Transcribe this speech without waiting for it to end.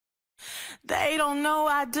They don't know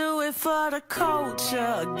I do it for the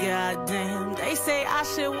culture, goddamn. They say I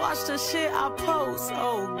should watch the shit I post,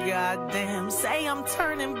 oh goddamn. Say I'm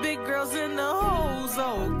turning big girls into hoes,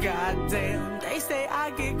 oh goddamn. They say I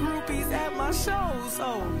get groupies at my shows,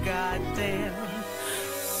 oh goddamn.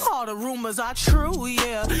 All the rumors are true,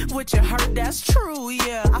 yeah. What you heard, that's true,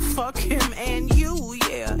 yeah. I fuck him and you,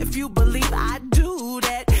 yeah. If you believe I do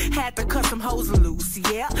that, had to cut some hoes loose,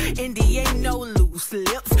 yeah. Indy ain't no loose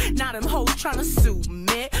lips. Now them hoes tryna sue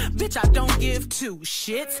me. Bitch, I don't give two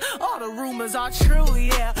shits. All the rumors are true,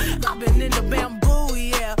 yeah. I've been in the bamboo,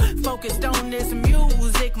 yeah. Focused on this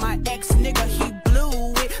music. My ex-nigga, he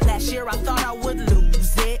blew it. Last year I thought I would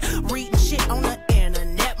lose it. Reading shit on the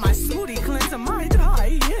internet. My smoothie cleanser might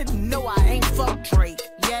die. No, I ain't fucked Drake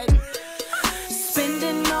yet.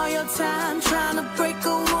 Spending all your time trying to break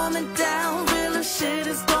a woman down. Real shit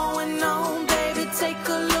is going on, baby, take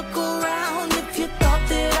a look around. If you thought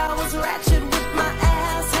that I was ratchet with my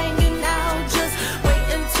ass hanging out, just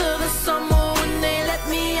wait until the summer when they let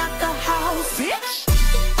me out the house, bitch.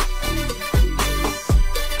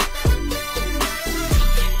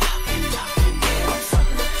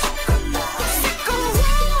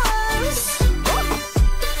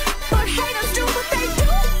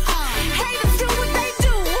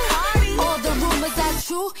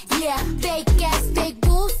 Yeah, fake ass, fake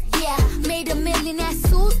boobs, yeah. Made $1 million ass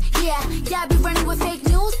suits, yeah. Y'all be running with fake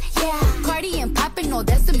news, yeah. Cardi and poppin', no,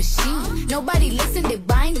 that's a machine. Nobody listen, they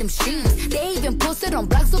buying them streams. They even posted on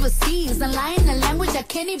blogs overseas. And lying a language I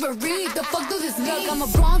can't even read. The fuck do this mean? Look, I'm a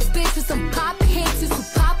Bronx bitch with some pop hits. Used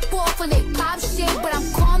to pop off when they pop shit. But I'm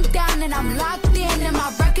calmed down and I'm locked in. And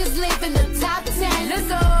my records live in the top 10. Let's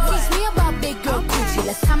go. Teach me about big girl coochie.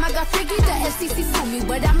 Last time I got freaky, the FCC sued me.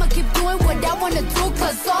 But I'ma keep doing what I wanna do.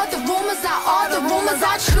 Cause all the rumors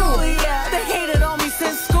are true, yeah. They hated on me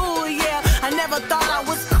since school, yeah. I never thought I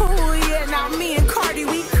was cool, yeah. Now me and Cardi,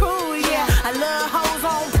 we